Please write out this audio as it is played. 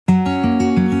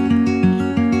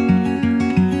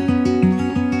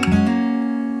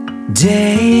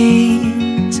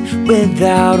Days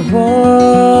without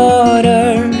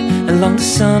water along the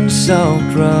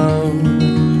sun-soaked road.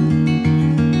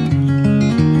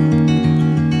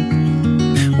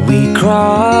 We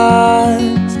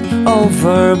crossed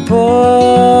over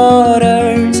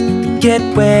borders to get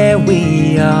where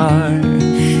we are,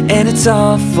 and it's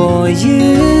all for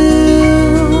you.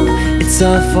 It's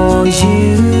all for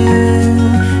you.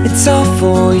 It's all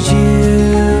for you.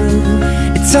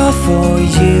 It's all for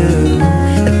you.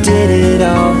 I did it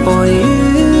all for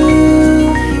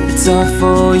you. It's all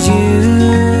for you.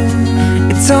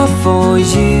 It's all for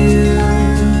you.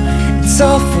 It's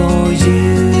all for you.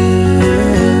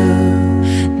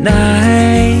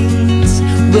 Nights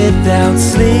without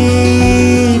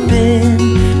sleeping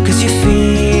 'cause you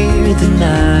fear the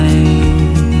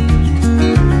night,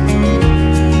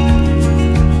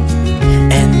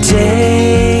 and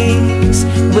days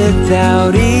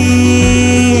without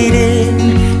eating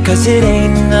 'cause it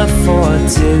ain't enough for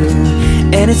two,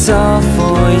 and it's all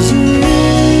for you.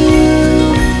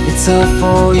 It's all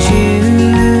for you.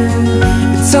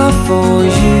 It's all for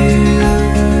you.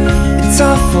 It's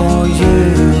all for you.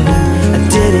 I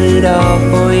did it all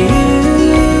for you.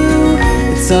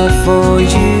 It's all for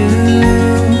you.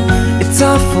 It's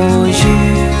all for you.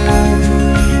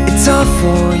 It's all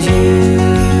for you.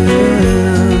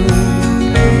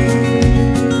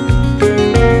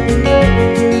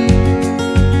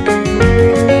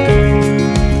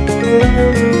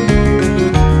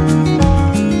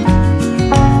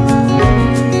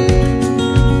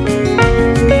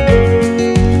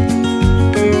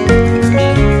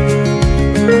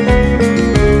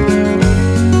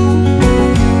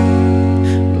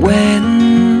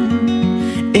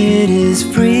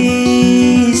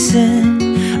 Freezing,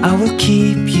 I will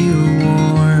keep you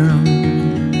warm.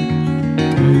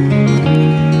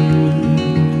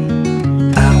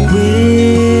 I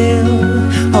will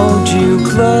hold you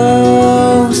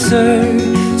closer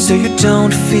so you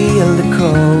don't feel the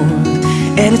cold,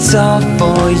 and it's all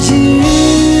for you.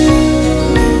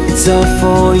 It's all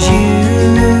for you.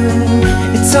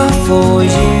 It's all for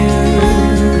you.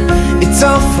 It's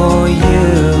all for you.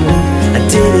 I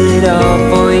did it all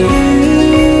for you.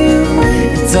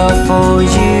 It's all for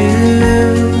you.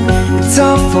 It's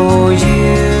all for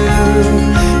you.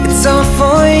 It's all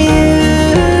for you.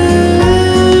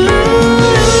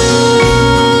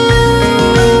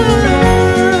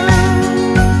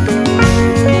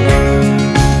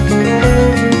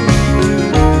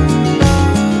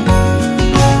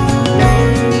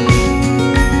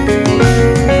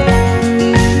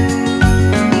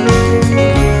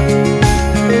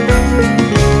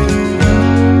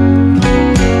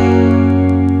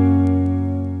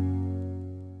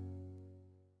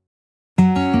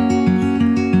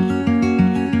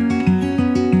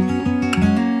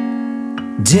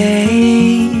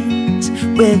 Days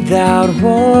without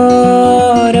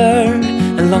water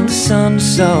along the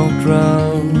sun-soaked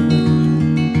road.